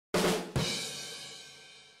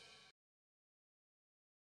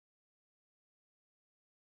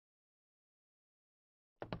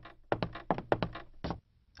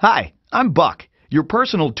Hi, I'm Buck, your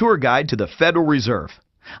personal tour guide to the Federal Reserve.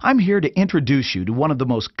 I'm here to introduce you to one of the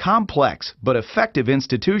most complex but effective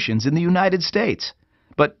institutions in the United States.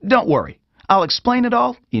 But don't worry, I'll explain it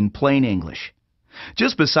all in plain English.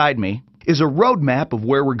 Just beside me is a road map of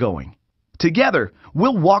where we're going. Together,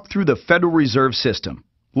 we'll walk through the Federal Reserve System,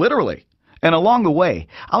 literally. And along the way,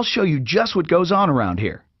 I'll show you just what goes on around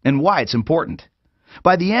here and why it's important.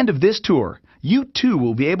 By the end of this tour, you too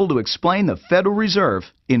will be able to explain the Federal Reserve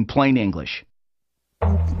in plain English.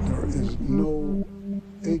 There is no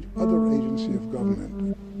other agency of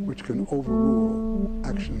government which can overrule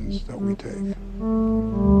actions that we take.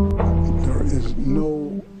 There is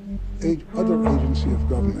no other agency of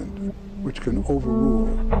government which can overrule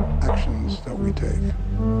actions that we take.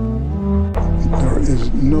 There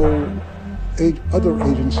is no other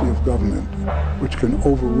agency of government which can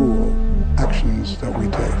overrule actions that we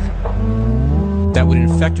take. That would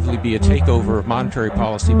effectively be a takeover of monetary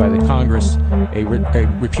policy by the Congress, a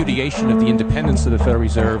repudiation of the independence of the Federal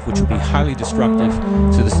Reserve, which would be highly destructive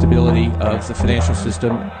to the stability of the financial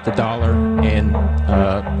system, the dollar, and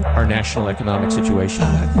our national economic situation.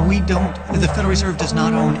 The Federal Reserve does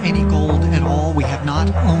not own any gold at all. We have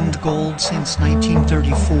not owned gold since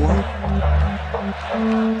 1934.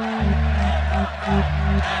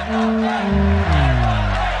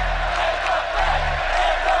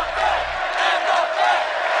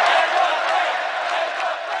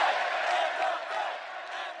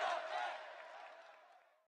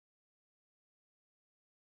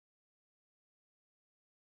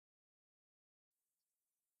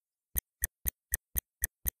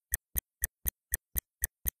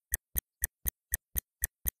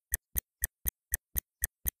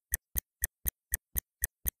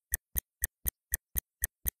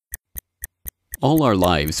 All our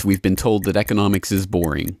lives, we've been told that economics is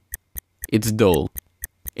boring. It's dull.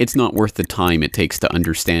 It's not worth the time it takes to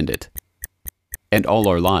understand it. And all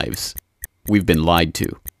our lives, we've been lied to.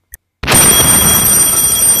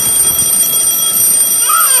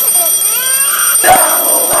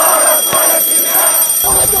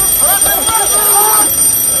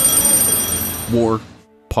 War,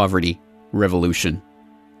 poverty, revolution.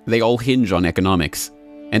 They all hinge on economics,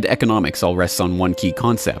 and economics all rests on one key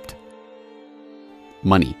concept.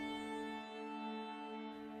 Money.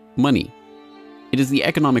 Money. It is the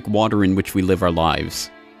economic water in which we live our lives.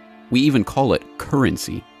 We even call it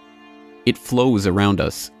currency. It flows around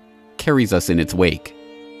us, carries us in its wake,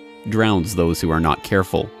 drowns those who are not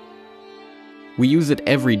careful. We use it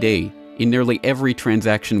every day, in nearly every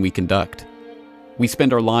transaction we conduct. We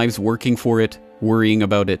spend our lives working for it, worrying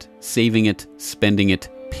about it, saving it, spending it,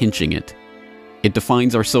 pinching it. It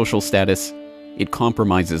defines our social status. It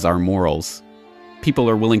compromises our morals. People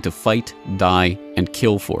are willing to fight, die, and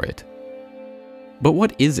kill for it. But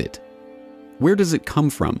what is it? Where does it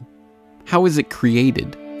come from? How is it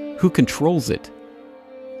created? Who controls it?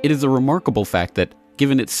 It is a remarkable fact that,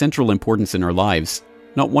 given its central importance in our lives,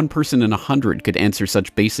 not one person in 100 could answer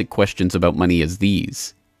such basic questions about money as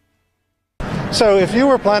these. So if you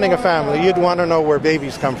were planning a family, you'd want to know where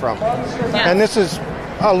babies come from. Yeah. And this is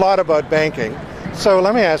a lot about banking. So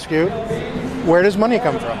let me ask you, where does money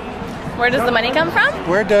come from? Where does the money come from?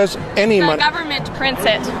 Where does any money? The government prints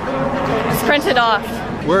it. It's printed off.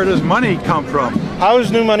 Where does money come from? How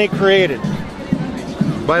is new money created?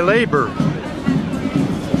 By labor.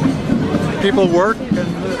 People work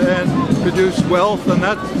and produce wealth, and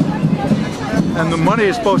the money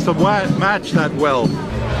is supposed to match that wealth.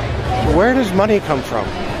 Where does money come from?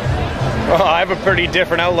 Well, I have a pretty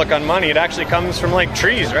different outlook on money. It actually comes from, like,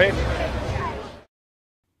 trees, right?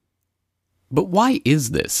 But why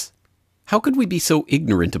is this? How could we be so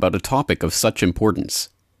ignorant about a topic of such importance?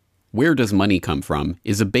 Where does money come from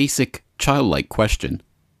is a basic, childlike question.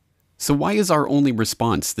 So why is our only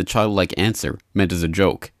response the childlike answer meant as a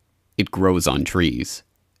joke? It grows on trees.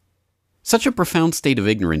 Such a profound state of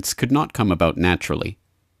ignorance could not come about naturally.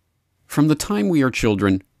 From the time we are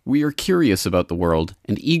children, we are curious about the world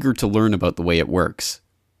and eager to learn about the way it works.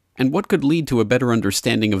 And what could lead to a better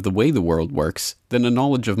understanding of the way the world works than a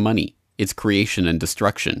knowledge of money, its creation and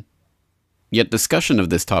destruction? Yet discussion of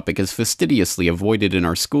this topic is fastidiously avoided in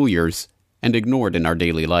our school years and ignored in our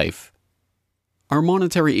daily life. Our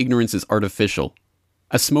monetary ignorance is artificial,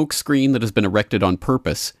 a smoke screen that has been erected on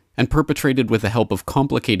purpose and perpetrated with the help of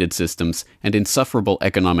complicated systems and insufferable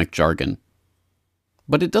economic jargon.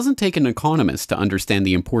 But it doesn't take an economist to understand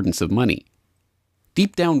the importance of money.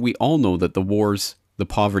 Deep down, we all know that the wars, the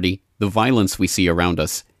poverty, the violence we see around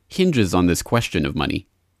us hinges on this question of money.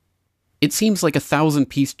 It seems like a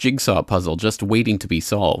 1,000-piece jigsaw puzzle just waiting to be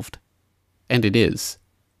solved. And it is.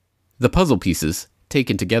 The puzzle pieces,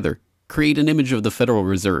 taken together, create an image of the Federal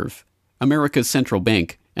Reserve, America's central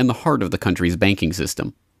bank and the heart of the country's banking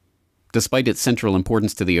system. Despite its central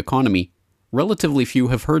importance to the economy, relatively few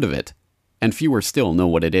have heard of it, and fewer still know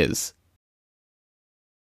what it is.